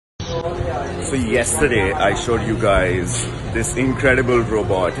So yesterday I showed you guys this incredible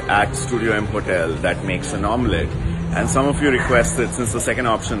robot at Studio M Hotel that makes an omelette, and some of you requested, since the second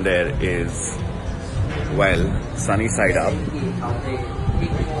option there is, well, sunny side up.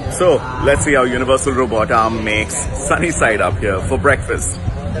 So let's see how Universal Robot Arm makes sunny side up here for breakfast.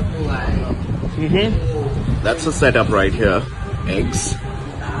 That's the setup right here. Eggs.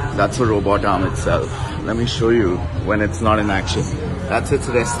 That's a robot arm itself. Let me show you when it's not in action. That's its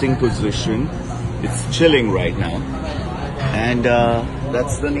resting position. It's chilling right now. And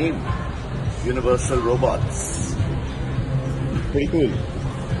that's the name. Universal Robots. Pretty cool.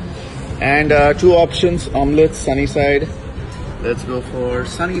 And two options, omelette, sunny side. Let's go for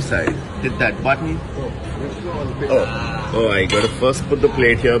sunny side. Hit that button. Oh, I gotta first put the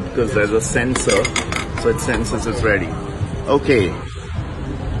plate here because there's a sensor. So it senses it's ready. Okay.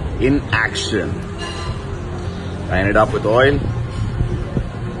 In action. Line it up with oil.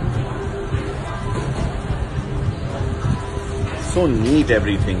 So neat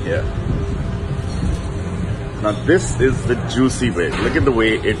everything here. Now this is the juicy bit. Look at the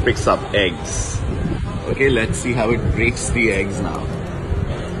way it picks up eggs. Okay, let's see how it breaks the eggs now.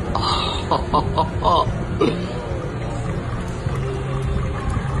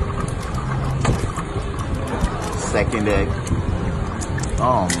 Second egg.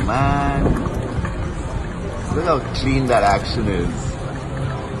 Oh man. Look how clean that action is.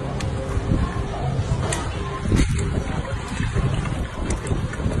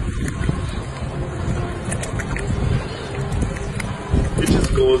 It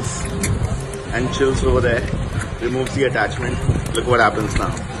just goes and chills over there, removes the attachment. Look what happens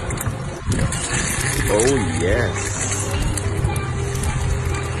now. Oh yes.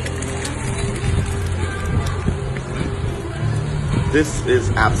 This is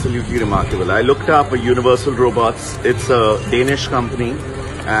absolutely remarkable. I looked up Universal Robots. It's a Danish company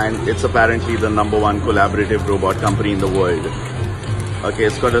and it's apparently the #1 collaborative robot company in the world. Okay,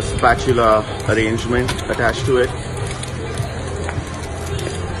 it's got a spatula arrangement attached to it.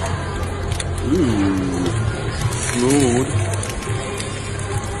 Ooh, smooth.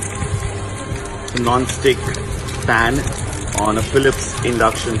 It's a non-stick pan on a Philips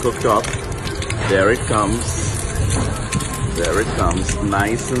induction cooktop. There it comes. There it comes,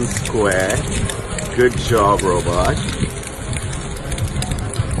 nice and square. Good job, robot.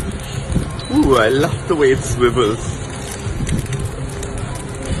 Ooh, I love the way it swivels.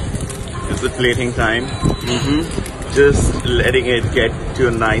 Is it plating time? Just letting it get to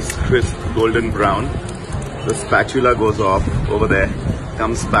a nice crisp golden brown. The spatula goes off over there,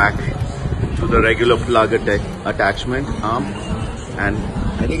 comes back to the regular plug attachment arm, and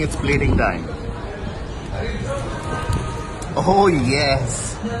I think it's plating time. Oh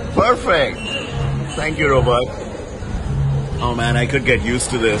yes, perfect. Thank you, robot. Oh man, I could get used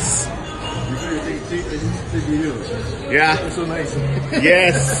to this. Yeah. That's so nice.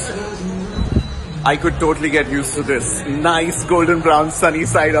 Yes. I could totally get used to this. Nice golden brown sunny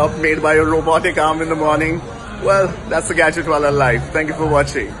side up made by a robotic arm in the morning. Well, that's the gadget while alive. Thank you for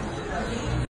watching.